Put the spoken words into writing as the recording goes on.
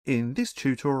In this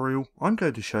tutorial, I'm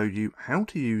going to show you how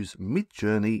to use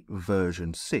Midjourney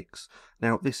version 6.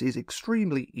 Now, this is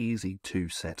extremely easy to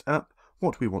set up.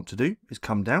 What we want to do is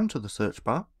come down to the search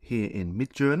bar here in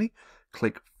Midjourney,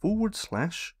 click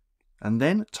 /, and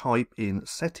then type in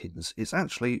settings. It's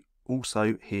actually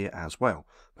also here as well.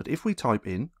 But if we type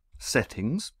in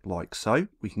settings, like so,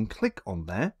 we can click on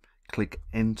there, click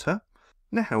enter.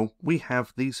 Now we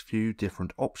have these few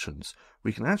different options.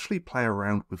 We can actually play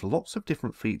around with lots of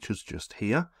different features just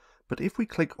here, but if we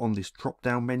click on this drop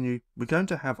down menu, we're going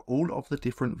to have all of the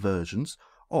different versions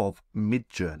of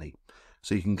Midjourney.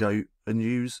 So you can go and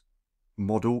use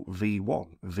model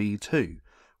V1, V2,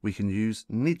 we can use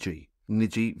Niji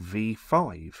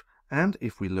V5, and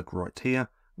if we look right here,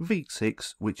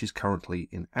 V6, which is currently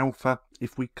in alpha.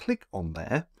 If we click on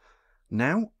there,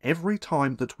 now, every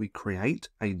time that we create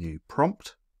a new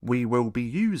prompt, we will be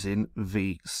using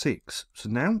V6. So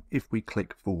now, if we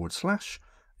click /,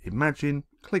 imagine,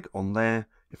 click on there.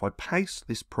 If I paste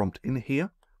this prompt in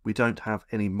here, we don't have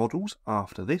any models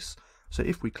after this. So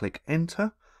if we click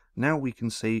enter, now we can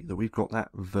see that we've got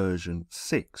that version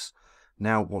 6.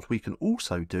 Now, what we can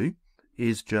also do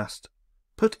is just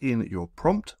put in your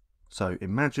prompt. So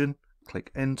imagine,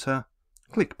 click enter,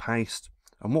 click paste.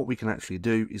 And what we can actually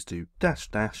do is do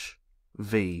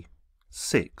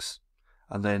 --V6,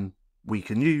 and then we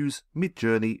can use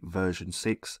Midjourney version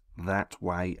 6 that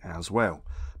way as well.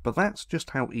 But that's just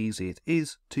how easy it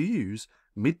is to use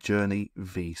Midjourney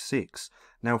V6.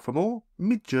 Now for more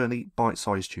Midjourney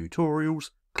bite-sized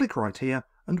tutorials, click right here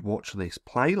and watch this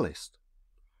playlist.